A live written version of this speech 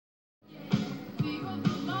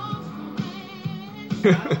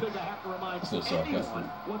So sarcastic.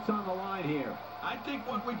 What's on the line here? I think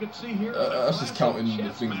what we could see here. That's just counting the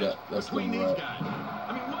things that's going right.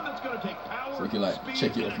 I mean, one that's going to take power, so you can like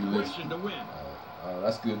check it off your list. To win.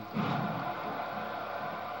 That's good.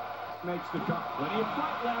 Makes the cut. Plenty of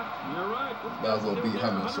fight left. You're right. That was gonna beat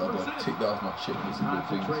Hammer, so I gotta take that off my checklist of good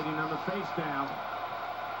things. Concentrating on the face now.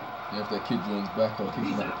 Yeah, if that kid joins back, I'll kick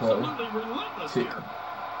him out the party. Tick.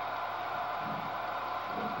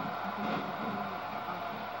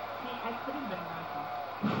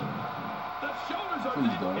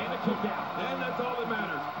 Please don't. And a kick out. And that's all that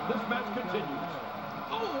matters. This match continues.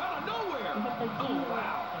 Oh, out of nowhere. Oh,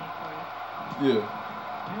 wow. Yeah.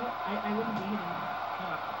 I wouldn't be hitting.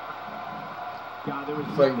 God, there was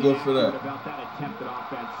thank God for that. About that attempted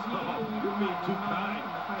offense. Oh, you're being too kind.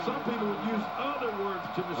 Some people would use other words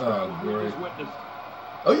to describe what we just witnessed.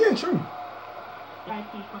 Oh, yeah, true.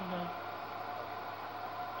 IP from the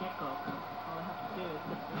get-go. All I have to do is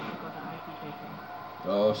just go to IP taken.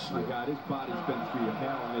 Oh, shit. My God, his body's been through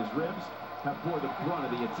hell, and his ribs have bore the brunt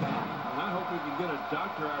of the attack. I hope we can get a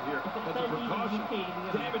doctor out here as a precaution.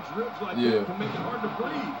 Damaged ribs like that can make it hard to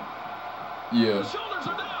breathe. Yeah. The shoulders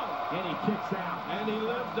are down. And he kicks out. And he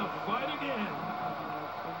lives to fight again.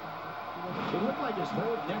 It looked like his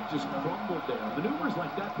whole neck just crumbled there. Maneuvers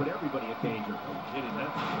like that put everybody in danger. No kidding, that's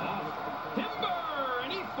awesome. Timber! And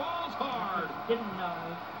he falls hard. Didn't know.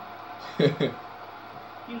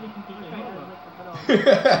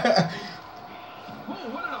 Oh,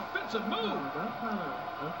 what an offensive move!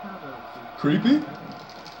 Creepy?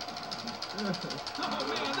 Oh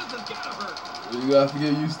man, this has gotta hurt. You gotta have to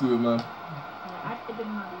get used to it, man.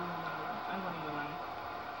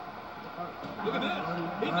 Look at this.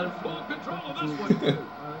 He's in full control of this one.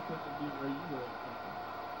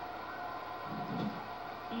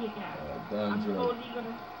 Damn, Joe.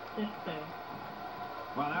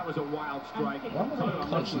 Wow, that was a wild strike. Why am I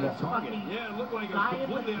punching off? Yeah, it looked like it was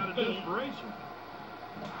completely out of desperation.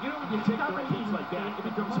 You know, when you take great hits like that, it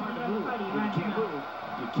becomes hard to move. When you can't move,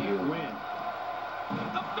 you can't win.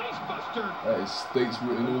 The face buster. That is stakes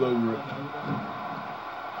written all over it.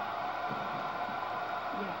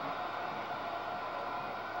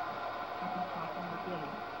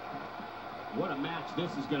 What a match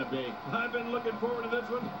this is going to be. I've been looking forward to this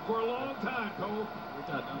one for a long time, Cole.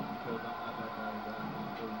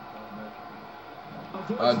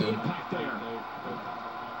 I do. Impact there.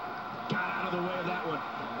 Got out of the way of that one.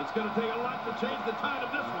 It's going to take a lot to change the tide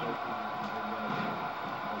of this one.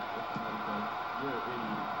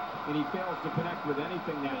 And he fails to connect with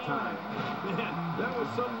anything that time. Man, that was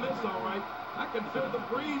some miss, all right. I can feel the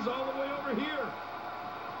breeze all the way over here.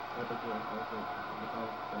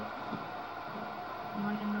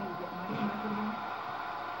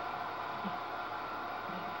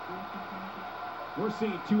 We're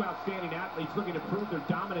seeing two outstanding athletes looking to prove their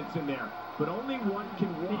dominance in there, but only one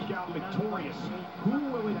can walk out victorious. Who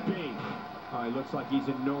will it be? It looks like he's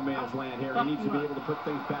in no man's land here. He needs to be able to put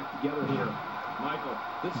things back together here. Michael,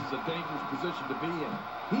 this is a dangerous position to be in.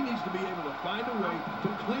 He needs to be able to find a way to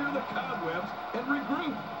clear the cobwebs and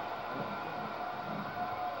regroup.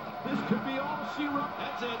 This could be all she wrote.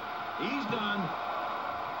 That's it. He's done.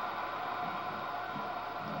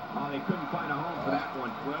 Oh, they couldn't find a home for that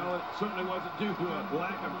one. Well, it certainly wasn't due to a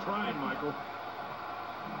lack of trying, Michael.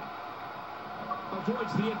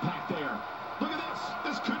 Avoids the impact there. Look at this.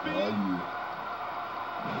 This could be it. Yeah.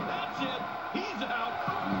 That's it. He's out.